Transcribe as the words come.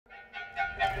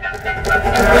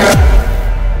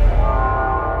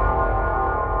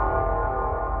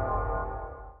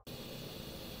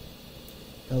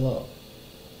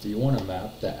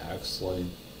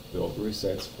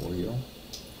resets for you.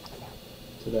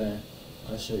 Today,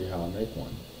 I'll show you how to make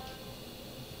one.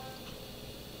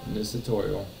 In this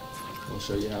tutorial, we'll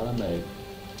show you how to make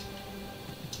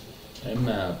a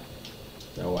map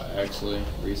that will actually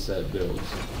reset builds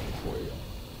for you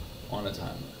on a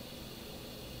timer.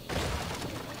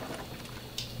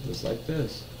 Just like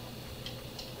this.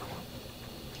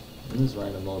 And this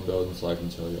random little building so I can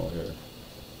show you all here.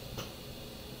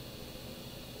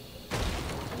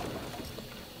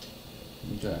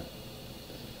 Okay.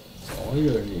 So all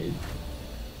you're gonna need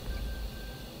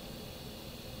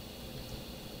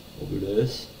will be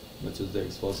this, which is the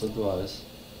explosive device.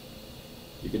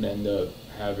 You can end up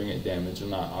having it damaged or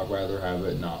not. I'd rather have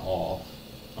it not off.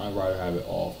 I'd rather have it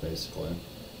off basically.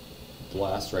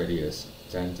 Blast radius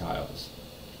 10 tiles.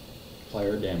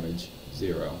 Player damage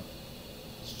 0.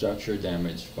 Structure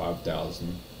damage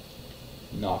 5,000.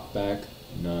 Knockback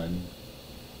none.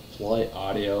 Play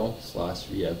audio /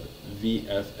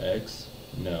 VFX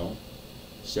no.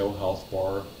 Show health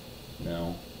bar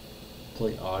no.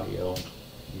 Play audio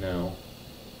no.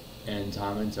 And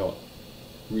time until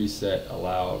reset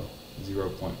allowed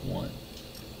 0.1.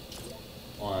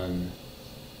 On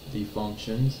the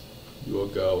functions, you will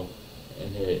go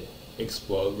and hit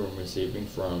explode when receiving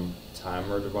from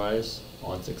timer device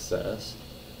on success,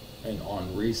 and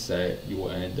on reset you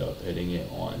will end up hitting it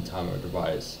on timer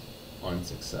device on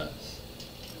success.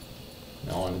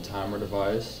 Now on the timer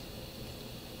device,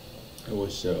 it will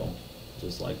show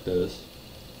just like this,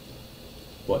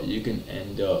 but you can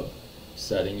end up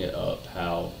setting it up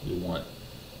how you want.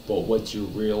 But what you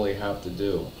really have to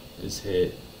do is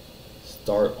hit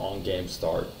start on game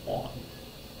start on.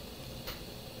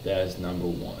 That is number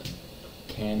 1.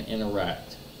 Can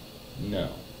interact? No.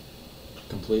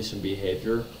 Completion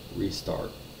behavior?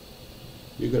 Restart.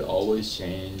 You could always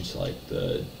change like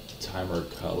the timer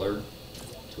color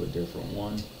to a different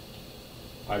one.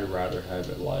 I'd rather have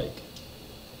it like,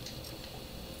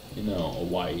 you know, a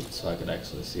white so I can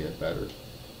actually see it better.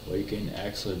 But you can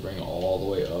actually bring it all the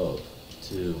way up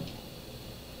to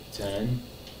 10,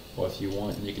 or if you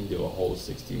want you can do a whole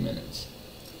 60 minutes.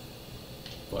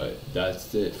 But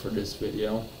that's it for this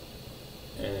video,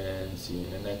 and see you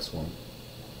in the next one.